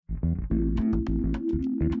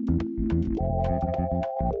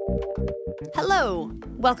Hello!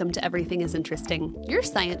 Welcome to Everything is Interesting, your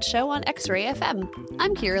science show on X-Ray FM.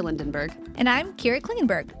 I'm Kira Lindenberg. And I'm Kira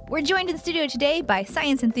Klingenberg. We're joined in the studio today by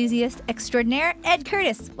science enthusiast extraordinaire Ed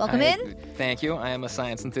Curtis. Welcome in. Thank you. I am a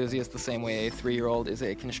science enthusiast the same way a 3-year-old is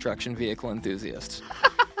a construction vehicle enthusiast.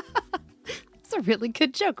 It's a really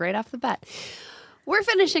good joke right off the bat. We're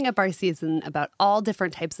finishing up our season about all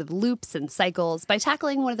different types of loops and cycles by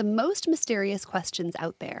tackling one of the most mysterious questions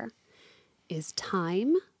out there. Is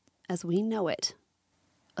time, as we know it,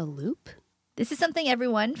 a loop? This is something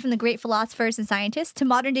everyone, from the great philosophers and scientists to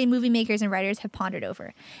modern-day movie makers and writers, have pondered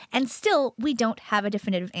over. And still, we don't have a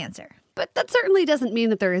definitive answer. But that certainly doesn't mean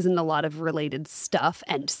that there isn't a lot of related stuff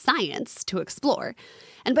and science to explore.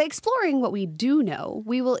 And by exploring what we do know,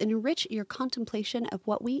 we will enrich your contemplation of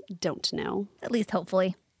what we don't know. At least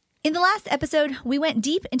hopefully. In the last episode, we went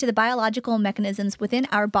deep into the biological mechanisms within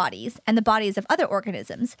our bodies and the bodies of other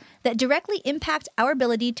organisms that directly impact our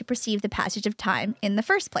ability to perceive the passage of time in the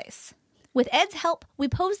first place. With Ed's help, we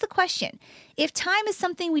posed the question, if time is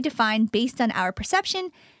something we define based on our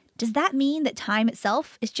perception, does that mean that time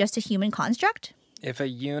itself is just a human construct? If a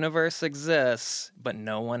universe exists, but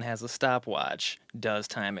no one has a stopwatch, does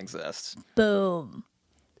time exist? Boom.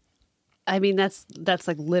 I mean, that's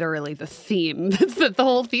like literally the theme. That's the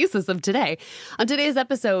whole thesis of today. On today's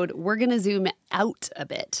episode, we're going to zoom out a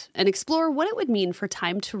bit and explore what it would mean for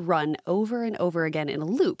time to run over and over again in a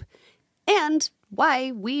loop, and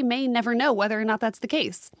why we may never know whether or not that's the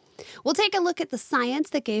case. We'll take a look at the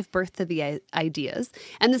science that gave birth to the ideas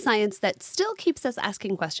and the science that still keeps us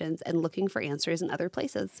asking questions and looking for answers in other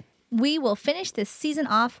places. We will finish this season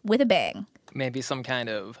off with a bang. Maybe some kind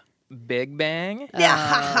of Big Bang?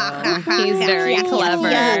 He's very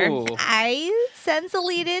clever. Ooh. I sense a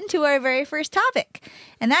lead into our very first topic,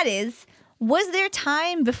 and that is, was there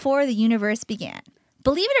time before the universe began?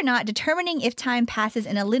 Believe it or not, determining if time passes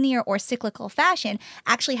in a linear or cyclical fashion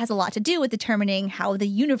actually has a lot to do with determining how the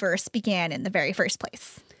universe began in the very first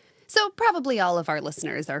place. So probably all of our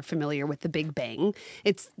listeners are familiar with the Big Bang.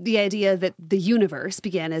 It's the idea that the universe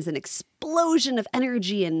began as an explosion of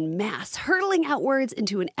energy and mass hurtling outwards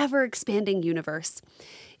into an ever-expanding universe.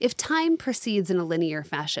 If time proceeds in a linear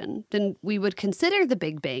fashion, then we would consider the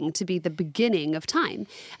Big Bang to be the beginning of time,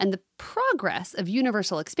 and the progress of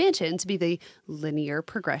universal expansion to be the linear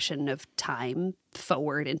progression of time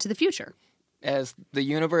forward into the future. As the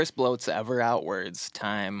universe bloats ever outwards,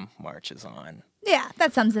 time marches on. Yeah,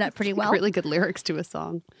 that sums it up pretty well. Really good lyrics to a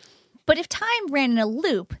song. But if time ran in a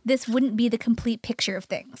loop, this wouldn't be the complete picture of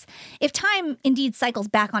things. If time indeed cycles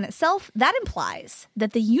back on itself, that implies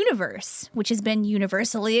that the universe, which has been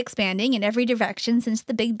universally expanding in every direction since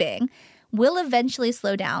the Big Bang, will eventually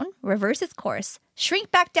slow down, reverse its course, shrink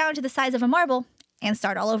back down to the size of a marble, and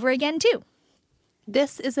start all over again too.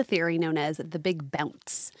 This is a theory known as the Big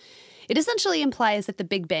Bounce. It essentially implies that the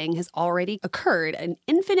Big Bang has already occurred an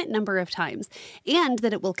infinite number of times and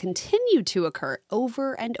that it will continue to occur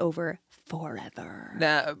over and over forever.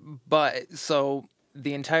 So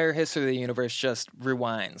the entire history of the universe just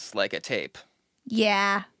rewinds like a tape.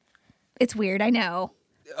 Yeah, it's weird, I know.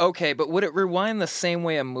 Okay, but would it rewind the same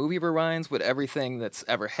way a movie rewinds? Would everything that's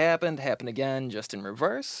ever happened happen again just in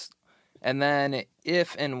reverse? And then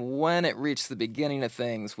if and when it reached the beginning of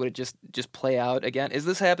things, would it just play out again? Is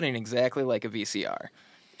this happening exactly like a VCR?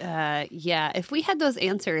 Yeah, if we had those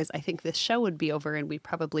answers, I think this show would be over and we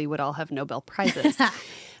probably would all have Nobel Prizes.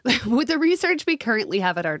 With the research we currently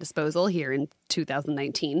have at our disposal here in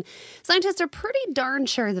 2019, scientists are pretty darn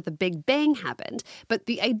sure that the Big Bang happened, but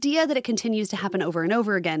the idea that it continues to happen over and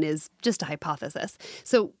over again is just a hypothesis.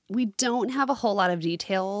 So we don't have a whole lot of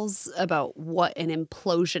details about what an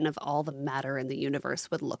implosion of all the matter in the universe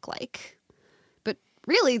would look like. But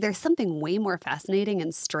really, there's something way more fascinating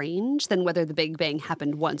and strange than whether the Big Bang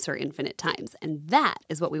happened once or infinite times, and that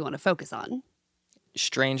is what we want to focus on.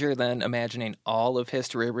 Stranger than imagining all of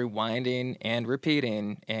history rewinding and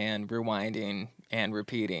repeating and rewinding and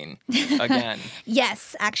repeating again.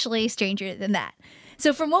 Yes, actually stranger than that.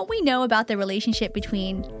 So from what we know about the relationship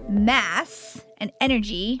between mass and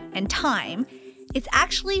energy and time, it's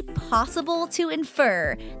actually possible to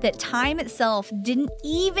infer that time itself didn't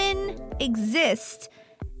even exist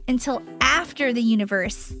until after the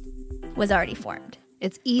universe was already formed.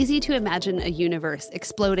 It's easy to imagine a universe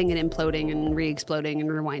exploding and imploding and re-exploding and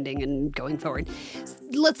rewinding and going forward.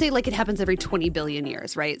 Let's say like it happens every 20 billion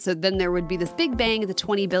years, right? So then there would be this big bang at the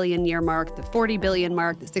 20 billion year mark, the 40 billion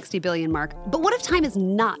mark, the 60 billion mark. But what if time is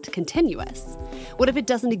not continuous? What if it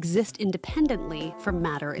doesn't exist independently from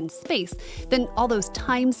matter and space? Then all those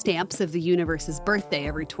time stamps of the universe's birthday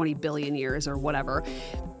every 20 billion years or whatever,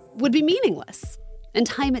 would be meaningless, and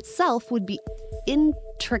time itself would be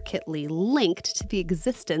intricately linked to the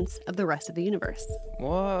existence of the rest of the universe.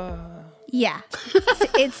 What? Yeah.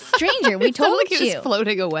 It's stranger. We It sounded told like it you. was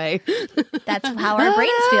floating away. That's how our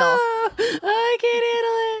brains feel. I can't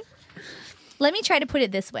handle it. Let me try to put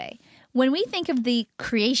it this way. When we think of the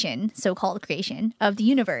creation, so-called creation, of the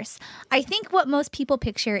universe, I think what most people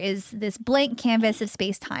picture is this blank canvas of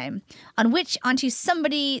space-time onto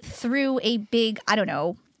somebody threw a big, I don't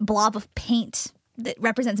know, blob of paint that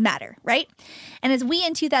represents matter, right? And as we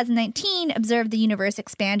in 2019 observe the universe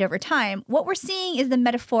expand over time, what we're seeing is the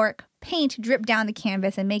metaphoric paint drip down the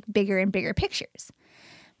canvas and make bigger and bigger pictures.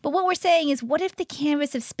 But what we're saying is, what if the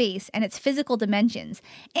canvas of space and its physical dimensions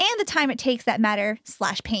and the time it takes that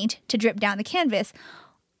matter/paint to drip down the canvas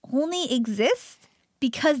only exists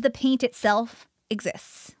because the paint itself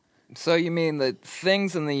exists? So you mean that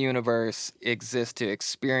things in the universe exist to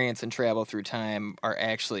experience and travel through time are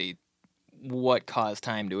actually what caused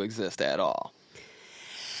time to exist at all?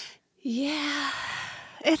 Yeah.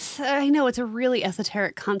 I know it's a really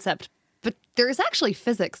esoteric concept, but there's actually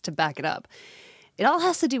physics to back it up. It all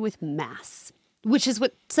has to do with mass, which is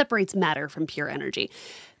what separates matter from pure energy.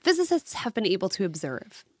 Physicists have been able to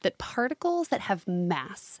observe that particles that have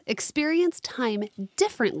mass experience time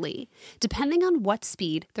differently depending on what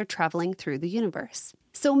speed they're traveling through the universe.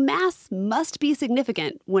 So mass must be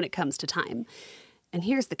significant when it comes to time. And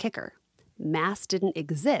here's the kicker. Mass didn't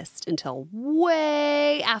exist until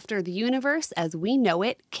way after the universe as we know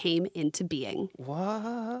it came into being.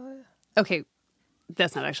 What? Okay,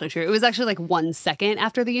 that's not actually true. It was actually like 1 second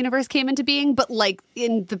after the universe came into being, but like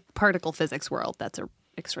in the particle physics world, that's a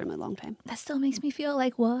extremely long time. That still makes me feel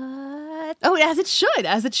like, what? Oh, as it should,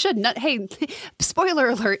 as it should. Hey, spoiler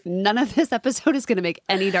alert, none of this episode is going to make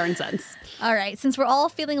any darn sense. All right, since we're all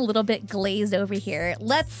feeling a little bit glazed over here,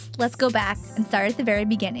 let's go back and start at the very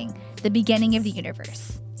beginning, the beginning of the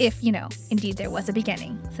universe. If, indeed there was a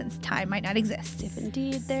beginning, since time might not exist. If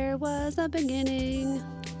indeed there was a beginning.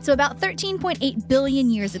 So about 13.8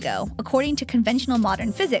 billion years ago, according to conventional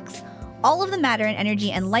modern physics, all of the matter and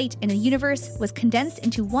energy and light in the universe was condensed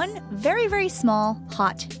into one very, very small,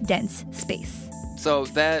 hot, dense space. So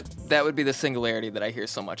that would be the singularity that I hear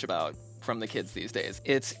so much about from the kids these days.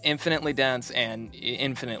 It's infinitely dense and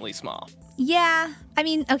infinitely small. Yeah, I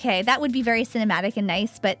mean, okay, that would be very cinematic and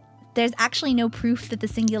nice, but there's actually no proof that the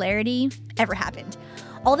singularity ever happened.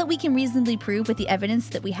 All that we can reasonably prove with the evidence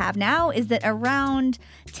that we have now is that around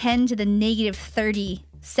 10 to the negative 30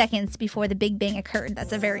 seconds before the Big Bang occurred,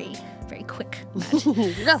 that's a very, very quick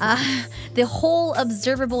match, the whole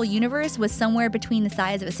observable universe was somewhere between the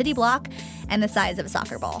size of a city block and the size of a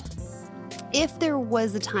soccer ball. If there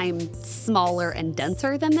was a time smaller and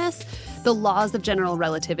denser than this, the laws of general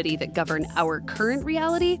relativity that govern our current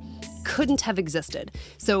reality couldn't have existed.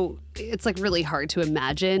 So it's like really hard to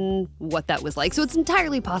imagine what that was like. So it's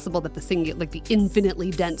entirely possible that the infinitely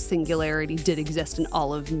dense singularity did exist and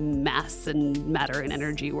all of mass and matter and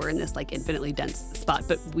energy were in this like infinitely dense spot,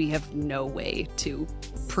 but we have no way to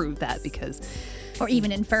prove that because or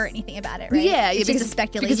even infer anything about it, right? Yeah, it's just a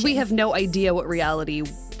speculation. Because we have no idea what reality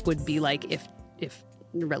would be like if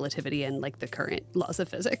relativity and like the current laws of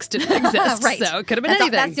physics didn't exist. Right. So it could have been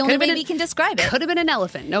anything. That's the only way we can describe it. Could have been an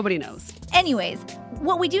elephant. Nobody knows. Anyways,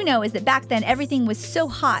 what we do know is that back then everything was so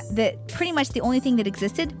hot that pretty much the only thing that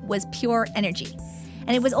existed was pure energy.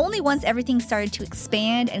 And it was only once everything started to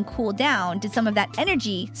expand and cool down did some of that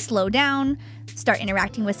energy slow down, start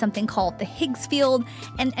interacting with something called the Higgs field,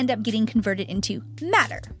 and end up getting converted into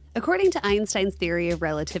matter. According to Einstein's theory of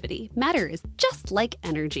relativity, matter is just like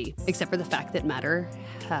energy, except for the fact that matter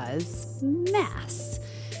has mass.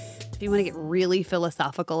 If you want to get really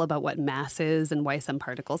philosophical about what mass is and why some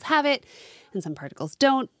particles have it and some particles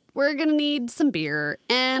don't, we're going to need some beer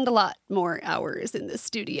and a lot more hours in the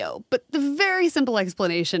studio. But the very simple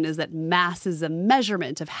explanation is that mass is a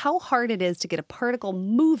measurement of how hard it is to get a particle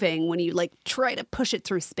moving when you try to push it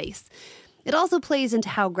through space. It also plays into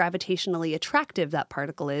how gravitationally attractive that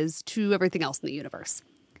particle is to everything else in the universe.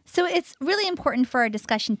 So it's really important for our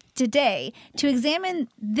discussion today to examine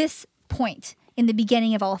this point in the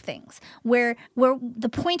beginning of all things, where the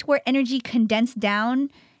point where energy condensed down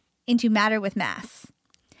into matter with mass.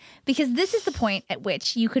 Because this is the point at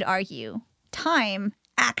which you could argue time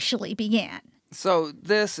actually began. So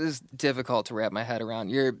this is difficult to wrap my head around.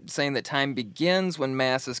 You're saying that time begins when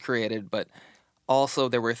mass is created, but also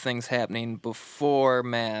there were things happening before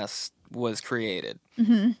mass was created.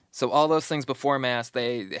 Mm-hmm. So all those things before mass,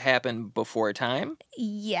 they happened before time?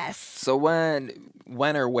 Yes. So when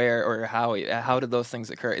or where or how did those things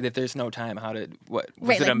occur? If there's no time, was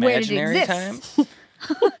it imaginary time?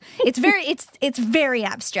 It's very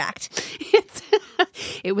abstract.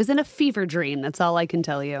 It was in a fever dream. That's all I can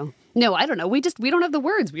tell you. No, I don't know. We don't have the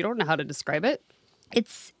words. We don't know how to describe it.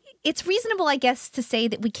 It's reasonable, I guess, to say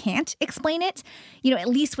that we can't explain it, at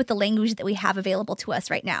least with the language that we have available to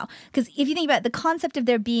us right now. Because if you think about it, the concept of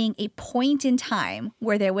there being a point in time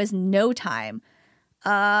where there was no time,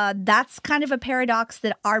 that's kind of a paradox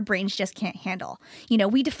that our brains just can't handle.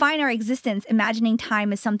 We define our existence imagining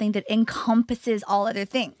time as something that encompasses all other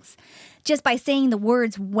things. Just by saying the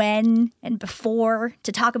words when and before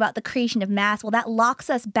to talk about the creation of mass, well, that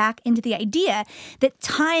locks us back into the idea that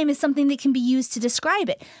time is something that can be used to describe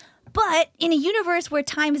it. But in a universe where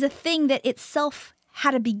time is a thing that itself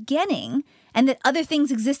had a beginning and that other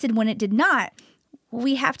things existed when it did not,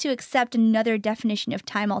 we have to accept another definition of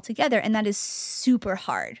time altogether, and that is super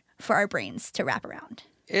hard for our brains to wrap around.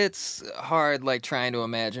 It's hard, trying to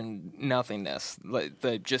imagine nothingness.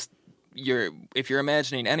 If you're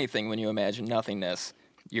imagining anything when you imagine nothingness,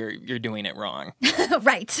 you're doing it wrong.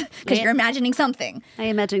 Right, because you're imagining something. I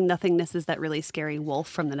imagine nothingness is that really scary wolf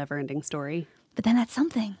from the Neverending Story. But then that's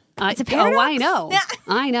something. It's a paradox. Oh, I know.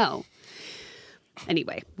 I know.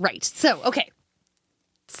 Anyway, right. So, okay.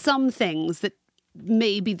 Some things that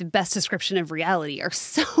may be the best description of reality are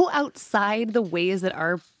so outside the ways that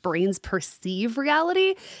our brains perceive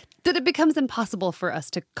reality that it becomes impossible for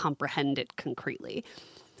us to comprehend it concretely.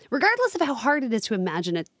 Regardless of how hard it is to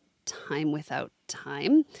imagine a time without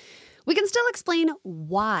time, we can still explain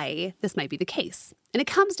why this might be the case. And it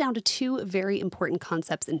comes down to two very important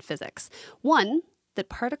concepts in physics. One, that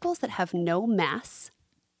particles that have no mass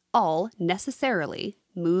all necessarily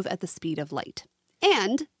move at the speed of light.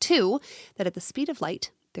 And two, that at the speed of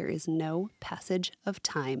light, there is no passage of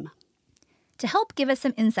time. To help give us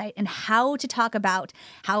some insight in how to talk about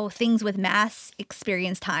how things with mass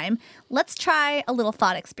experience time, let's try a little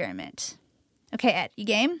thought experiment. Okay, Ed, you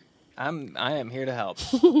game? I am here to help.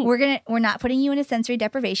 We're not putting you in a sensory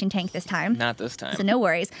deprivation tank this time. Not this time. So no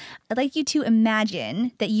worries. I'd like you to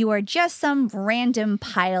imagine that you are just some random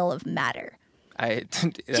pile of matter. Just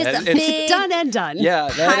a big done and done. Yeah,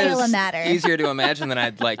 that pile is of matter. easier to imagine than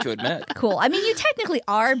I'd like to admit. Cool. I mean, you technically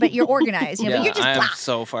are, but you're organized. But you're just I'm blah.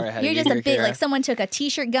 so far ahead You're of you just a big, here. someone took a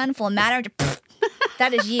t-shirt gun full of matter.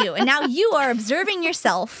 That is you. And now you are observing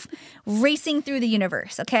yourself racing through the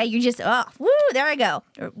universe, okay? You're just, there I go.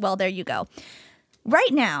 Well, there you go. Right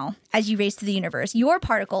now, as you race through the universe, your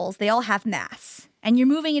particles, they all have mass. And you're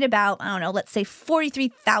moving at about, let's say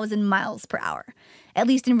 43,000 miles per hour. At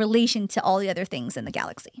least in relation to all the other things in the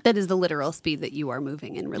galaxy. That is the literal speed that you are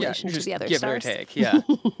moving in relation to the other give stars. Give it or take,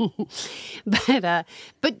 yeah.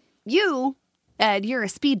 But you, Ed, you're a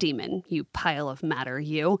speed demon, you pile of matter,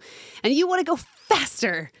 you. And you want to go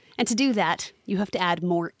faster. And to do that, you have to add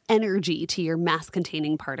more energy to your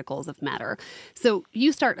mass-containing particles of matter. So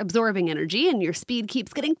you start absorbing energy and your speed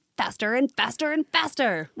keeps getting faster and faster and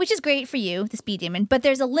faster. Which is great for you, the speed demon, but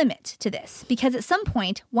there's a limit to this. Because at some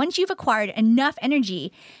point, once you've acquired enough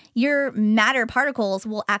energy, your matter particles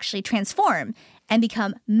will actually transform and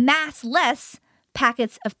become massless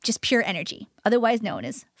packets of just pure energy, otherwise known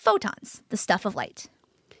as photons, the stuff of light.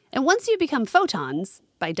 And once you become photons,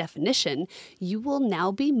 by definition, you will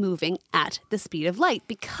now be moving at the speed of light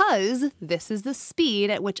because this is the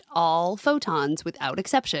speed at which all photons, without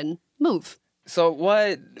exception, move. So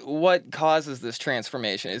what causes this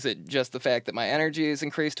transformation? Is it just the fact that my energy is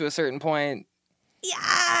increased to a certain point?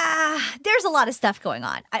 Yeah, there's a lot of stuff going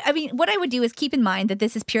on. I mean, what I would do is keep in mind that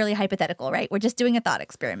this is purely hypothetical, right? We're just doing a thought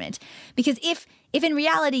experiment. Because if in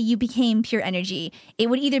reality you became pure energy, it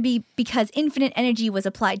would either be because infinite energy was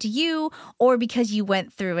applied to you or because you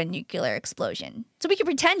went through a nuclear explosion. So we could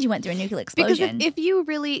pretend you went through a nuclear explosion. Because if you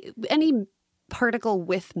really, any particle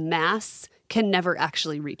with mass can never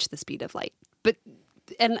actually reach the speed of light. But,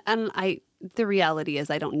 the reality is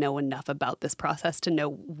I don't know enough about this process to know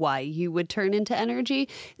why you would turn into energy.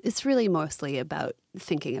 It's really mostly about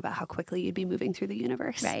thinking about how quickly you'd be moving through the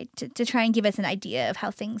universe. Right, to try and give us an idea of how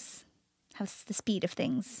the speed of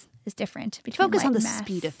things is different between Focus light on the and mass.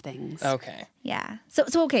 speed of things. Okay. Yeah.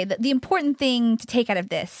 So okay, the important thing to take out of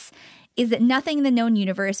this is that nothing in the known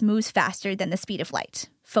universe moves faster than the speed of light.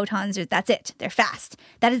 Photons, that's it. They're fast.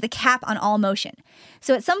 That is the cap on all motion.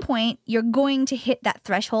 So at some point, you're going to hit that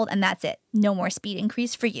threshold and that's it. No more speed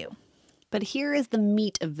increase for you. But here is the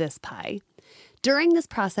meat of this pie. During this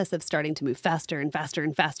process of starting to move faster and faster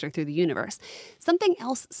and faster through the universe, something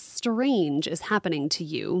else strange is happening to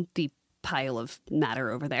you, the pile of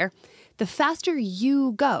matter over there. The faster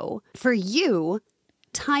you go, for you,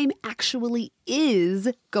 time actually is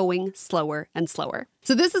going slower and slower.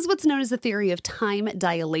 So this is what's known as the theory of time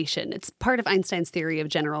dilation. It's part of Einstein's theory of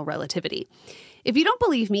general relativity. If you don't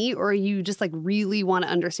believe me or you just like really want to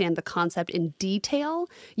understand the concept in detail,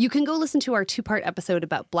 you can go listen to our 2-part episode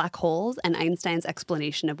about black holes and Einstein's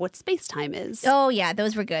explanation of what space-time is. Oh, yeah,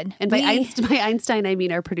 those were good. And by Einstein, I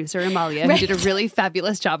mean our producer, Amalia, who did a really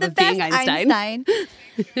fabulous job of being Einstein.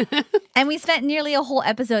 And we spent nearly a whole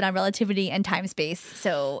episode on relativity and time-space,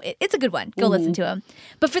 so it's a good one. Go listen to him.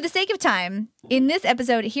 But for the sake of time, in this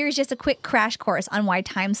episode, here's just a quick crash course on why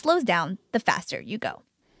time slows down the faster you go.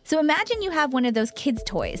 So imagine you have one of those kids'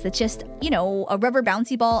 toys that's just, a rubber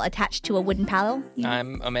bouncy ball attached to a wooden paddle.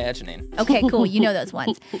 I'm imagining. Okay, cool. You know those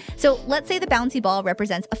ones. So let's say the bouncy ball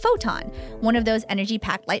represents a photon, one of those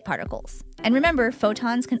energy-packed light particles. And remember,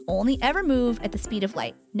 photons can only ever move at the speed of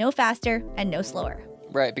light, no faster and no slower.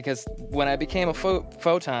 Right, because when I became a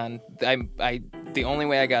photon, the only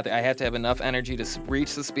way I got there, I have to have enough energy to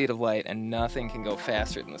reach the speed of light, and nothing can go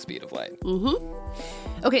faster than the speed of light.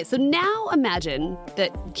 Okay, so now imagine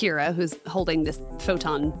that Kira, who's holding this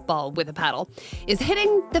photon ball with a paddle, is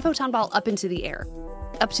hitting the photon ball up into the air,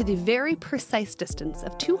 up to the very precise distance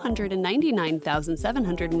of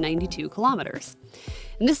 299,792 kilometers.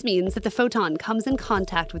 And this means that the photon comes in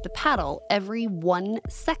contact with the paddle every 1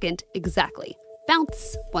 second exactly.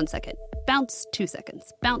 Bounce, 1 second. Bounce, 2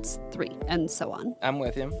 seconds. Bounce, 3, and so on. I'm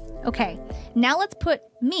with you. Okay, now let's put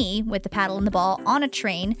me with the paddle and the ball on a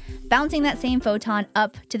train, bouncing that same photon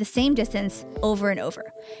up to the same distance over and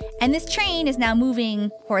over. And this train is now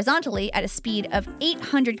moving horizontally at a speed of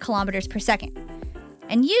 800 kilometers per second.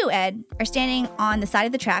 And you, Ed, are standing on the side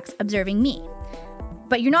of the tracks observing me.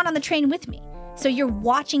 But you're not on the train with me, so you're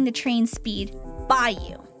watching the train speed by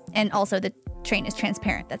you. And also the train is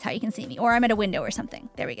transparent. That's how you can see me. Or I'm at a window or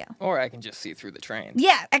something. There we go. Or I can just see through the train.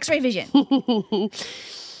 Yeah, X-ray vision.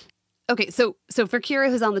 Okay, so for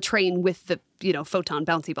Kira, who's on the train with the, photon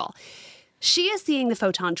bouncy ball, she is seeing the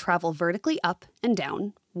photon travel vertically up and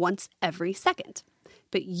down once every second.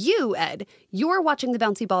 But you, Ed, you're watching the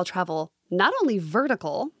bouncy ball travel not only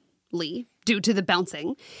vertically, due to the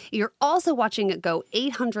bouncing, you're also watching it go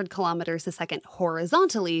 800 kilometers a second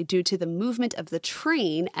horizontally due to the movement of the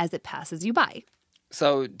train as it passes you by.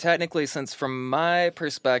 So technically, since from my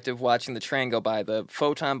perspective, watching the train go by, the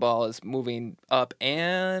photon ball is moving up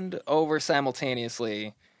and over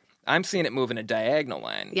simultaneously, I'm seeing it move in a diagonal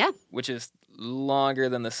line. Yeah. Which is longer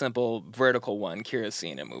than the simple vertical one Kira's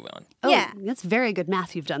seeing it move on. Oh, yeah. That's very good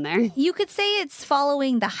math you've done there. You could say it's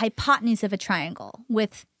following the hypotenuse of a triangle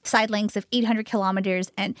with side lengths of 800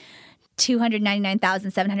 kilometers and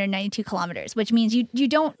 299,792 kilometers, which means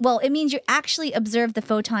it means you actually observe the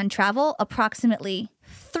photon travel approximately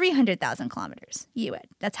 300,000 kilometers.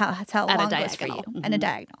 That's how long it goes for you. Mm-hmm. And a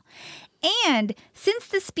diagonal. And since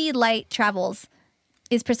the speed light travels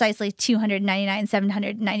is precisely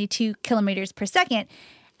 299,792 kilometers per second,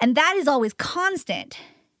 and that is always constant,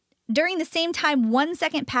 during the same time 1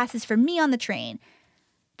 second passes for me on the train,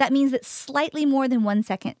 that means that slightly more than 1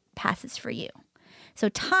 second passes for you. So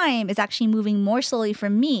time is actually moving more slowly for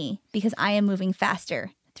me because I am moving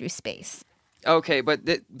faster through space. Okay, but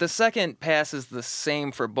the second pass is the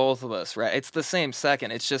same for both of us, right? It's the same second.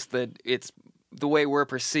 It's just that it's the way we're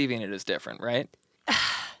perceiving it is different, right?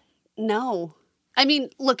 No. I mean,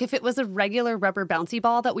 look, if it was a regular rubber bouncy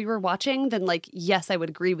ball that we were watching, then yes, I would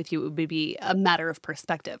agree with you. It would be a matter of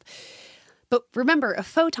perspective. But remember, a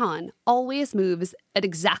photon always moves at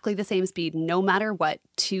exactly the same speed, no matter what,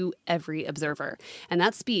 to every observer. And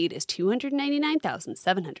that speed is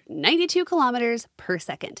 299,792 kilometers per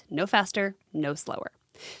second. No faster, no slower.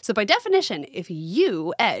 So by definition, if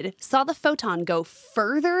you, Ed, saw the photon go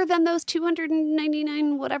further than those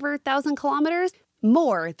 299,000 kilometers,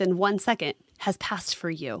 more than 1 second has passed for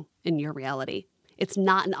you in your reality. It's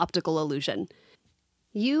not an optical illusion.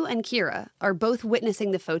 You and Kira are both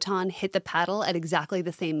witnessing the photon hit the paddle at exactly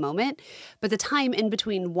the same moment, but the time in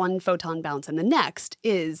between one photon bounce and the next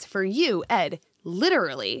is, for you, Ed,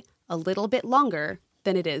 literally a little bit longer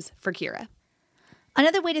than it is for Kira.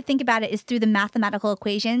 Another way to think about it is through the mathematical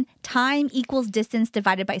equation, time equals distance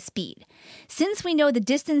divided by speed. Since we know the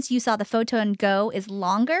distance you saw the photon go is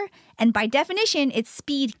longer, and by definition its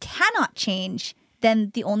speed cannot change,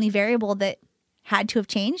 then the only variable that had to have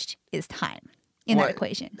changed is time. In that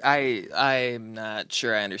equation. I'm not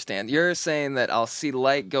sure I understand. You're saying that I'll see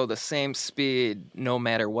light go the same speed no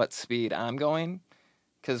matter what speed I'm going?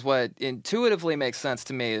 Because what intuitively makes sense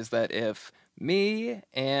to me is that if me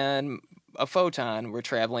and a photon were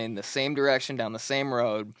traveling the same direction down the same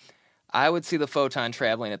road, I would see the photon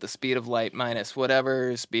traveling at the speed of light minus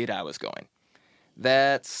whatever speed I was going.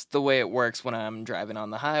 That's the way it works when I'm driving on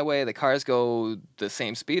the highway. The cars go the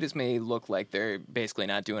same speed as me, look like they're basically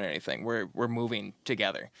not doing anything. We're moving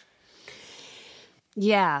together.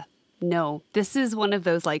 Yeah, No, this is one of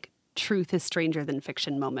those like truth is stranger than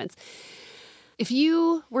fiction moments. If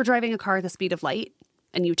you were driving a car at the speed of light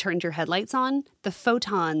and you turned your headlights on, the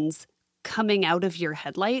photons coming out of your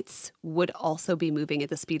headlights would also be moving at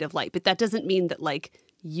the speed of light. But that doesn't mean that like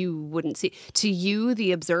you wouldn't see. To you,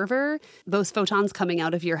 the observer, those photons coming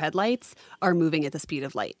out of your headlights are moving at the speed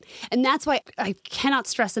of light. And that's why I cannot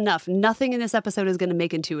stress enough, nothing in this episode is going to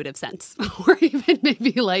make intuitive sense or even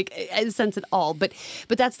maybe like sense at all. But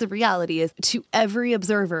that's the reality is to every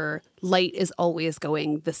observer, light is always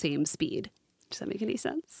going the same speed. Does that make any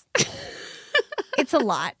sense? It's a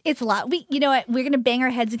lot. It's a lot. You know what? We're going to bang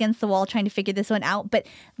our heads against the wall trying to figure this one out. But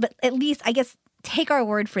at least, I guess, take our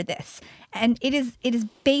word for this. And it is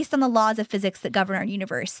based on the laws of physics that govern our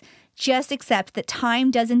universe. Just accept that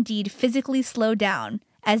time does indeed physically slow down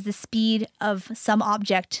as the speed of some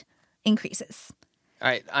object increases. All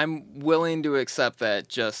right, I'm willing to accept that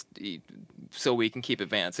just so we can keep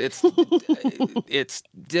advancing. It's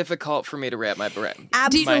difficult for me to wrap my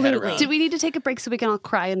Absolutely. head around. Do we need to take a break so we can all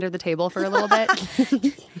cry under the table for a little bit?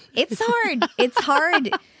 It's hard. It's hard.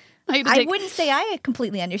 I wouldn't say I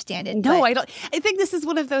completely understand it. No, but I don't. I think this is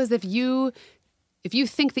one of those, if you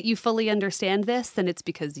think that you fully understand this, then it's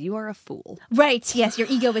because you are a fool. Right. Yes, your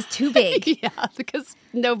ego is too big. Yeah, because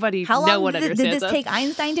no one did understands this us. take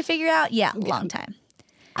Einstein to figure out? Yeah, long time.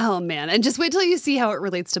 Oh, man. And just wait till you see how it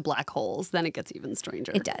relates to black holes. Then it gets even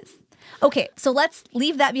stranger. It does. Okay, so let's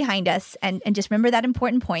leave that behind us and just remember that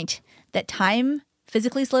important point that time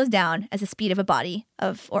physically slows down as the speed of a body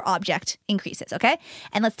or object increases, okay?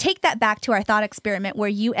 And let's take that back to our thought experiment where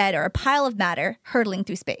you, Ed, are a pile of matter hurtling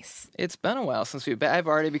through space. It's been a while since I've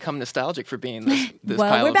already become nostalgic for being this Well,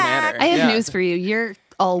 pile we're of back. matter. I have Yeah. news for you. You're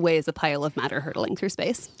always a pile of matter hurtling through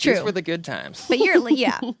space. True. These were the good times. But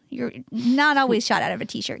you're not always shot out of a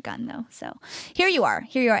t-shirt gun, though. So here you are,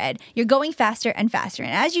 Ed. You're going faster and faster.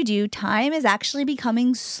 And as you do, time is actually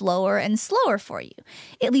becoming slower and slower for you,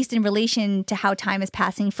 at least in relation to how time is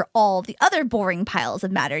passing for all the other boring piles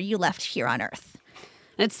of matter you left here on Earth.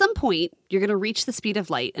 And at some point, you're going to reach the speed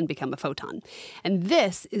of light and become a photon. And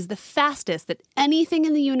this is the fastest that anything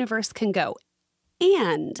in the universe can go.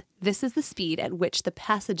 And this is the speed at which the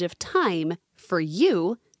passage of time for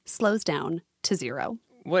you slows down to zero.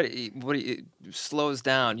 What slows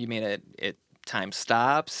down? You mean it time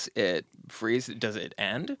stops? It freezes? Does it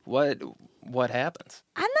end? What happens?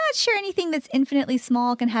 I'm not sure anything that's infinitely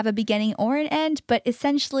small can have a beginning or an end, but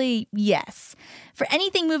essentially, yes. For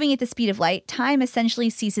anything moving at the speed of light, time essentially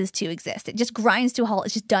ceases to exist. It just grinds to a halt.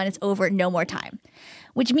 It's just done. It's over. No more time.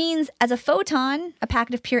 Which means as a photon, a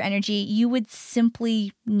packet of pure energy, you would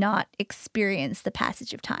simply not experience the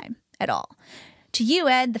passage of time at all. To you,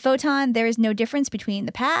 Ed, the photon, there is no difference between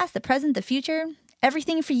the past, the present, the future.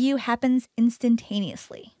 Everything for you happens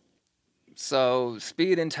instantaneously. So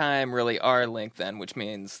speed and time really are linked then, which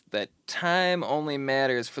means that time only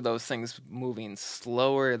matters for those things moving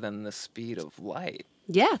slower than the speed of light.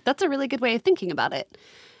 Yeah, that's a really good way of thinking about it.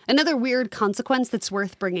 Another weird consequence that's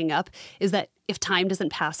worth bringing up is that if time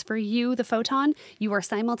doesn't pass for you, the photon, you are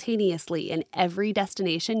simultaneously in every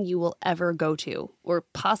destination you will ever go to, or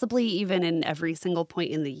possibly even in every single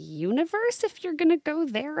point in the universe if you're going to go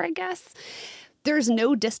there, I guess. There's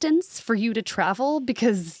no distance for you to travel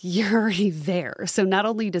because you're already there. So not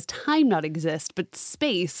only does time not exist, but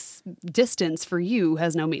space, distance for you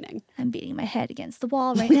has no meaning. I'm beating my head against the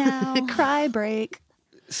wall right now. Cry break.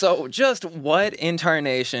 So just what in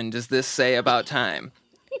tarnation does this say about time?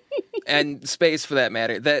 And space, for that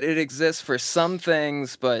matter, that it exists for some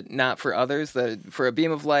things, but not for others. That for a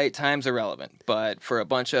beam of light, time's irrelevant. But for a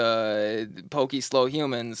bunch of pokey, slow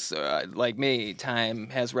humans like me, time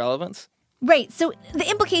has relevance. Right. So the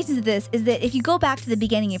implications of this is that if you go back to the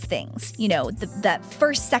beginning of things, you know, that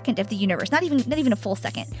first second of the universe, not even a full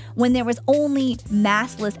second, when there was only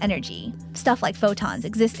massless energy, stuff like photons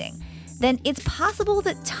existing, then it's possible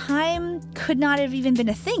that time could not have even been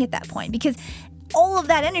a thing at that point because all of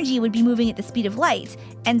that energy would be moving at the speed of light,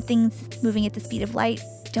 and things moving at the speed of light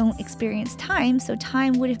don't experience time, so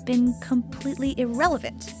time would have been completely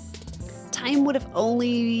irrelevant. Time would have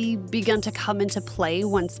only begun to come into play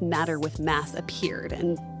once matter with mass appeared.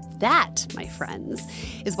 And that, my friends,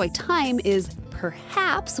 is why time is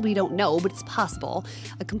perhaps, we don't know, but it's possible,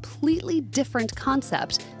 a completely different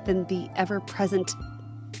concept than the ever-present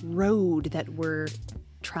road that we're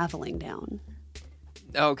traveling down.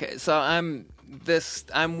 Okay, so I'm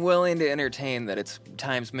willing to entertain that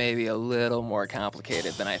time's maybe a little more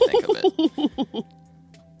complicated than I think of it.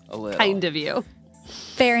 A little. Kind of you.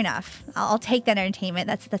 Fair enough. I'll take that entertainment.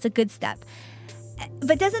 That's a good step.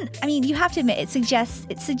 But you have to admit, it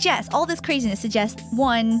suggests, all this craziness suggests,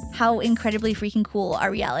 one, how incredibly freaking cool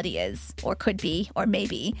our reality is, or could be, or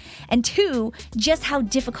maybe, and two, just how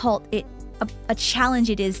difficult a challenge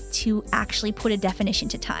it is to actually put a definition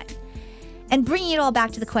to time. And bringing it all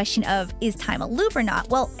back to the question of, is time a loop or not?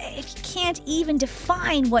 Well, if you can't even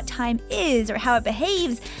define what time is or how it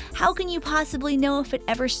behaves, how can you possibly know if it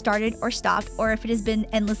ever started or stopped, or if it has been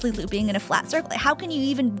endlessly looping in a flat circle? How can you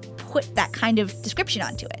even put that kind of description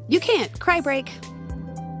onto it? You can't. Cry break.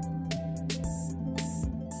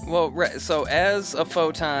 Well, so as a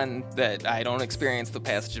photon that I don't experience the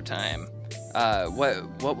passage of time,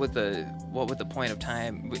 what would the point of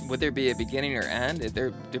time? Would there be a beginning or end?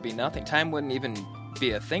 There'd be nothing. Time wouldn't even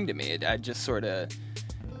be a thing to me. I'd just sort of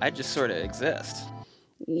exist.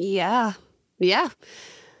 Yeah.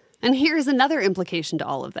 And here's another implication to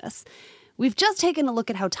all of this. We've just taken a look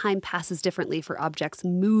at how time passes differently for objects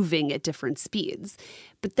moving at different speeds.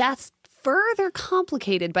 But that's further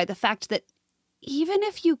complicated by the fact that even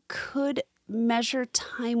if you could measure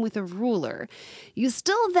time with a ruler, you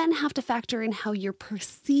still then have to factor in how you're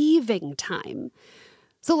perceiving time.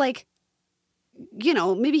 So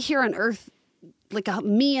maybe here on Earth,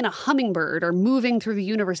 me and a hummingbird are moving through the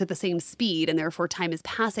universe at the same speed, and therefore time is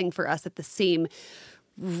passing for us at the same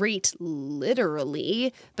rate,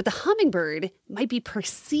 literally. But the hummingbird might be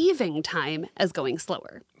perceiving time as going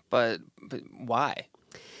slower. But why?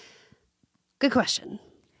 Good question.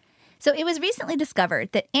 So it was recently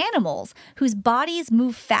discovered that animals whose bodies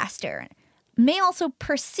move faster may also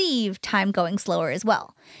perceive time going slower as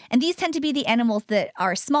well. And these tend to be the animals that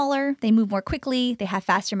are smaller, they move more quickly, they have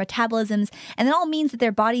faster metabolisms, and it all means that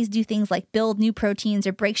their bodies do things like build new proteins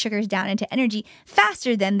or break sugars down into energy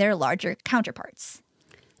faster than their larger counterparts.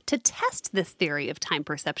 To test this theory of time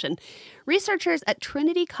perception, researchers at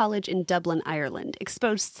Trinity College in Dublin, Ireland,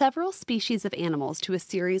 exposed several species of animals to a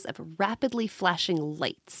series of rapidly flashing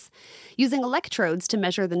lights. Using electrodes to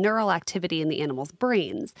measure the neural activity in the animals'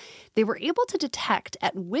 brains, they were able to detect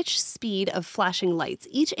at which speed of flashing lights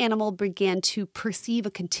each animal began to perceive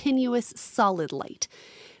a continuous solid light.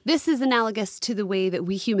 This is analogous to the way that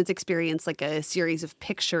we humans experience a series of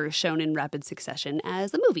pictures shown in rapid succession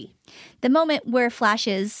as a movie. The moment where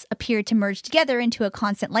flashes appear to merge together into a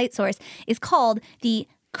constant light source is called the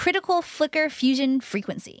critical flicker fusion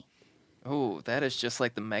frequency. Oh, that is just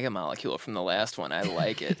like the mega molecule from the last one. I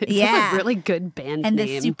like it. It's a really good band and name.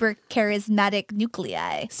 And the super charismatic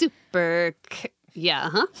nuclei. Yeah,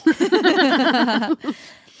 huh?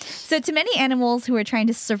 So to many animals who are trying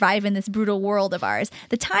to survive in this brutal world of ours,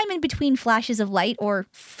 the time in between flashes of light or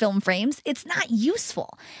film frames, it's not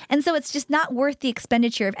useful. And so it's just not worth the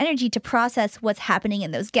expenditure of energy to process what's happening in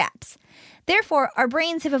those gaps. Therefore, our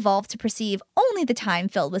brains have evolved to perceive only the time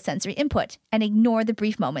filled with sensory input and ignore the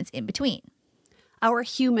brief moments in between. Our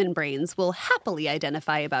human brains will happily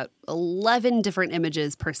identify about 11 different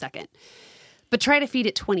images per second. But try to feed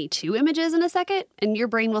it 22 images in a second, and your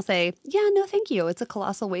brain will say, yeah, no, thank you. It's a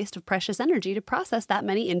colossal waste of precious energy to process that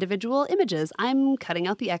many individual images. I'm cutting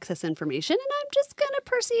out the excess information, and I'm just going to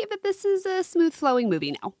perceive that this is a smooth-flowing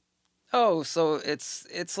movie now. Oh, so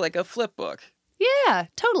it's like a flip book. Yeah,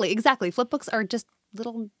 totally. Exactly. Flip books are just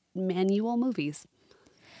little manual movies.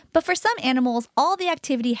 But for some animals, all the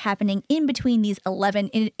activity happening in between these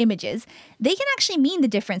 11 images, they can actually mean the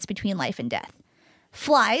difference between life and death.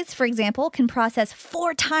 Flies, for example, can process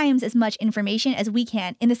 4 times as much information as we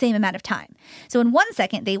can in the same amount of time. So in 1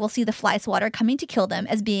 second, they will see the fly swatter coming to kill them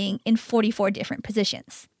as being in 44 different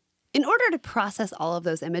positions. In order to process all of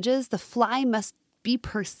those images, the fly must be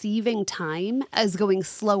perceiving time as going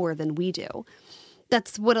slower than we do.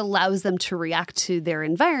 That's what allows them to react to their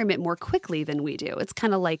environment more quickly than we do. It's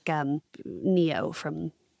kind of like Neo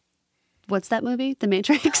from, what's that movie? The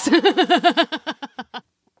Matrix?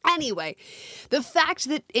 Anyway, the fact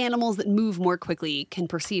that animals that move more quickly can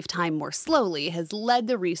perceive time more slowly has led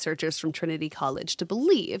the researchers from Trinity College to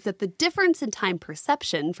believe that the difference in time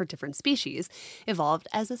perception for different species evolved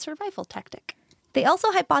as a survival tactic. They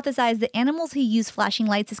also hypothesized that animals who use flashing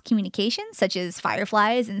lights as communication, such as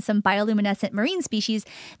fireflies and some bioluminescent marine species,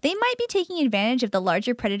 they might be taking advantage of the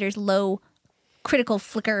larger predator's low critical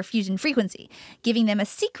flicker fusion frequency, giving them a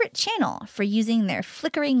secret channel for using their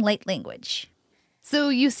flickering light language. So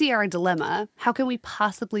you see our dilemma. How can we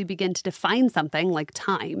possibly begin to define something like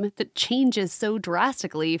time that changes so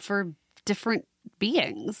drastically for different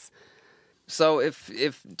beings? So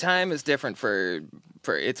if time is different for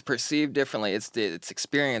it's perceived differently, it's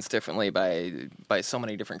experienced differently by so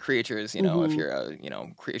many different creatures. You know, if you're a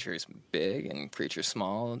creature's big and creature's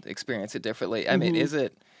small, experience it differently. I mean,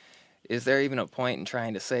 is there even a point in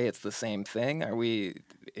trying to say it's the same thing?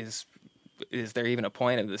 is there even a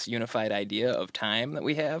point of this unified idea of time that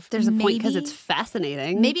we have? There's a point because Maybe. it's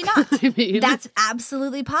fascinating. Maybe not. I mean, That's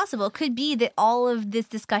absolutely possible. Could be that all of this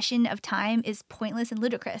discussion of time is pointless and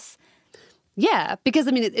ludicrous. yeah, because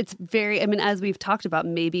I mean, it's very, I mean, as we've talked about,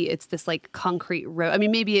 maybe it's this like concrete road. I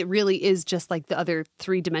mean, maybe it really is just like the other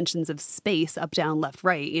three dimensions of space, up, down, left,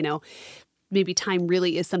 right, you know. Maybe time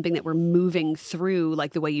really is something that we're moving through,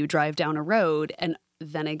 like the way you drive down a road. And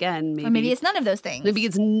then again, Or maybe it's none of those things. maybe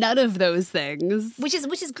it's none of those things. Which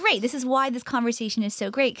is great. This is why this conversation is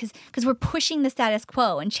so great, because we're pushing the status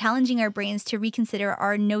quo and challenging our brains to reconsider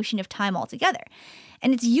our notion of time altogether.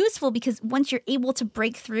 And it's useful because once you're able to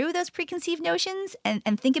break through those preconceived notions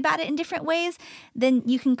and think about it in different ways, then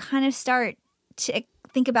you can kind of start to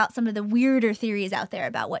think about some of the weirder theories out there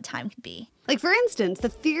about what time could be. Like, for instance, the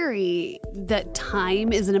theory that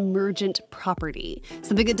time is an emergent property,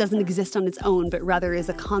 something that doesn't exist on its own, but rather is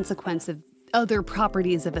a consequence of other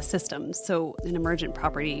properties of a system. So an emergent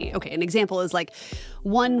property, okay, an example is like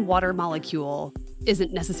one water molecule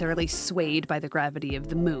isn't necessarily swayed by the gravity of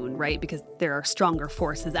the moon, right? Because there are stronger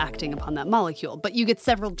forces acting upon that molecule. But you get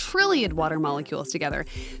several trillion water molecules together.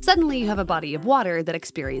 Suddenly you have a body of water that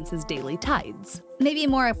experiences daily tides. Maybe a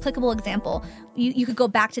more applicable example, you could go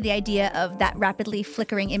back to the idea of that rapidly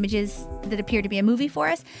flickering images that appear to be a movie for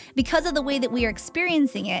us. Because of the way that we are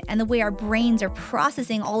experiencing it and the way our brains are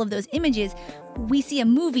processing all of those images, we see a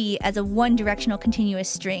movie as a one-directional continuous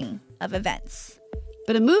string of events.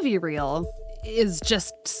 But a movie reel is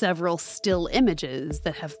just several still images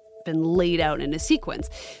that have been laid out in a sequence.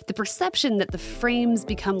 The perception that the frames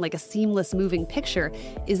become like a seamless moving picture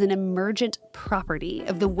is an emergent property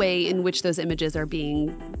of the way in which those images are being,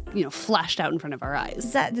 you know, flashed out in front of our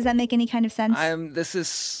eyes. Does that make any kind of sense? This is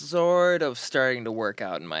sort of starting to work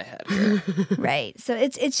out in my head here. Right. So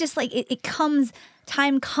it's just like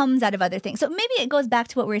time comes out of other things. So maybe it goes back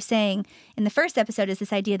to what we were saying in the first episode, is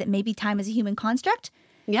this idea that maybe time is a human construct.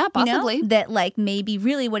 Yeah, possibly. You know? That like maybe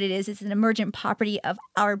really what it is an emergent property of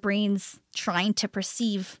our brains trying to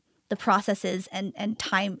perceive the processes and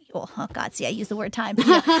time. Oh God, see, I use the word time. But,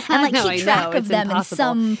 and like keep track of them in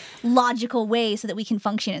some logical way so that we can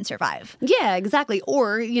function and survive. Yeah, exactly.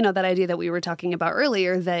 Or, you know, that idea that we were talking about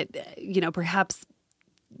earlier that, you know, perhaps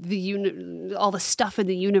all the stuff in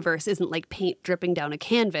the universe isn't like paint dripping down a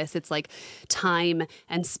canvas. It's like time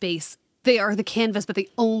and space. They are the canvas, but they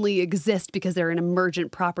only exist because they're an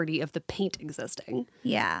emergent property of the paint existing.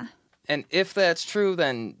 Yeah. And if that's true,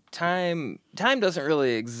 then time doesn't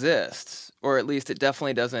really exist, or at least it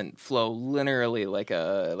definitely doesn't flow linearly like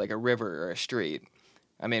a river or a street.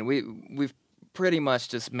 I mean, we've pretty much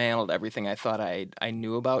dismantled everything I thought I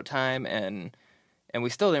knew about time, and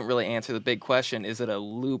we still didn't really answer the big question: is it a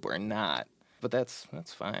loop or not? But that's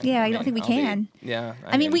fine. Yeah, I don't think we can.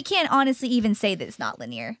 I mean, we can't honestly even say that it's not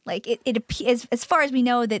linear. Like as far as we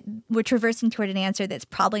know, that we're traversing toward an answer that's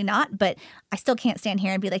probably not. But I still can't stand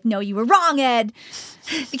here and be like, no, you were wrong, Ed,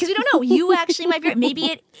 because we don't know. You actually might be right. Maybe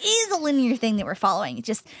it is a linear thing that we're following. It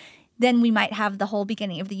just then we might have the whole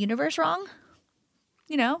beginning of the universe wrong.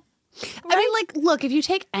 You know. Right? I mean, like, look, if you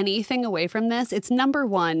take anything away from this, it's number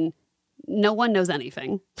one, no one knows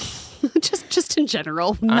anything. just in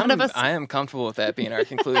general, none of us. I am comfortable with that being our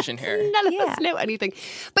conclusion here. None of us know anything.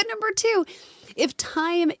 But number two, if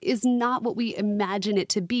time is not what we imagine it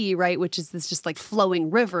to be, right, which is this just like flowing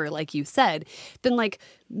river, like you said, then like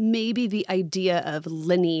maybe the idea of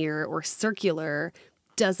linear or circular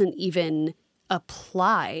doesn't even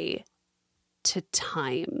apply to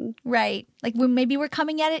time. Right. Like maybe we're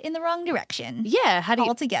coming at it in the wrong direction. Yeah. How do you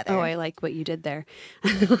altogether? Oh, I like what you did there.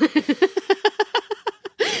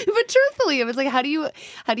 But truthfully, it was like, how do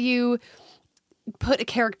you put a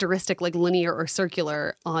characteristic like linear or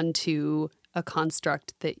circular onto a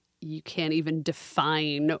construct that you can't even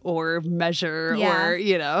define or measure or,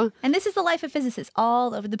 you know? And this is the life of physicists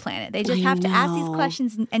all over the planet. They just have to ask these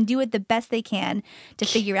questions and do it the best they can to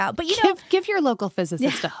figure out. But, you know, give your local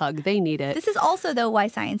physicist a hug. They need it. This is also, though, why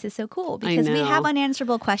science is so cool, because we have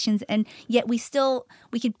unanswerable questions, and yet we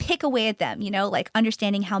can pick away at them, you know, like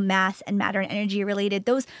understanding how mass and matter and energy are related.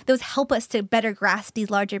 Those help us to better grasp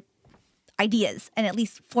these larger ideas and at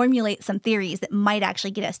least formulate some theories that might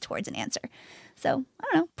actually get us towards an answer. So, I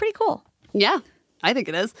don't know, pretty cool. Yeah, I think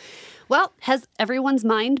it is. Well, has everyone's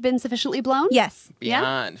mind been sufficiently blown? Yes.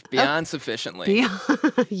 Beyond sufficiently.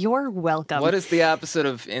 You're welcome. What is the opposite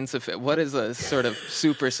of insufficient? What is a sort of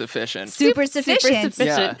super sufficient? Super sufficient.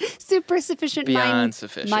 Yeah. Super sufficient. Beyond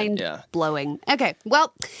sufficient. Mind blowing. Okay,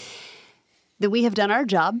 well, then we have done our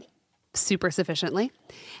job. super sufficiently.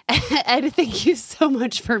 Ed, thank you so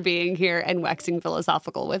much for being here and waxing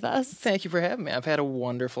philosophical with us. Thank you for having me. I've had a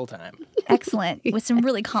wonderful time. Excellent. With some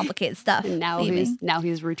really complicated stuff. And now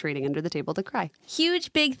he's retreating under the table to cry.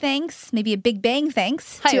 Huge big thanks, maybe a big bang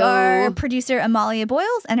thanks, to Hi-yo. our producer Amalia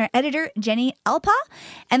Boyles and our editor Jenny Alpa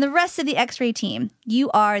and the rest of the X-Ray team.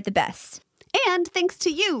 You are the best. And thanks to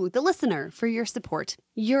you, the listener, for your support,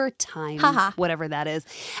 your time, Haha. whatever that is,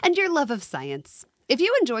 and your love of science. If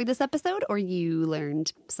you enjoyed this episode or you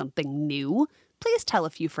learned something new, please tell a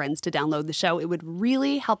few friends to download the show. It would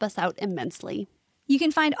really help us out immensely. You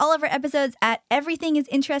can find all of our episodes at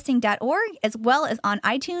everythingisinteresting.org, as well as on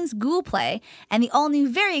iTunes, Google Play, and the all-new,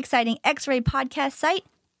 very exciting X-Ray podcast site,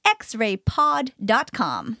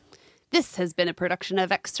 xraypod.com. This has been a production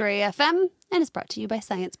of X-Ray FM and is brought to you by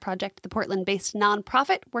Science Project, the Portland-based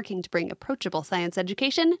nonprofit working to bring approachable science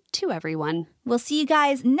education to everyone. We'll see you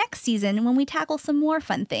guys next season when we tackle some more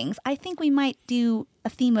fun things. I think we might do a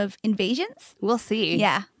theme of invasions. We'll see.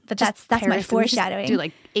 Yeah, but Just that's my parasites. We should foreshadowing. do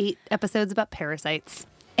like 8 episodes about parasites.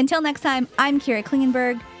 Until next time, I'm Kira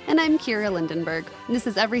Klingenberg. And I'm Kira Lindenberg. This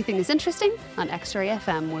is Everything is Interesting on X-Ray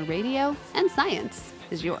FM, where radio and science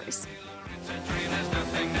is yours. It's a dream.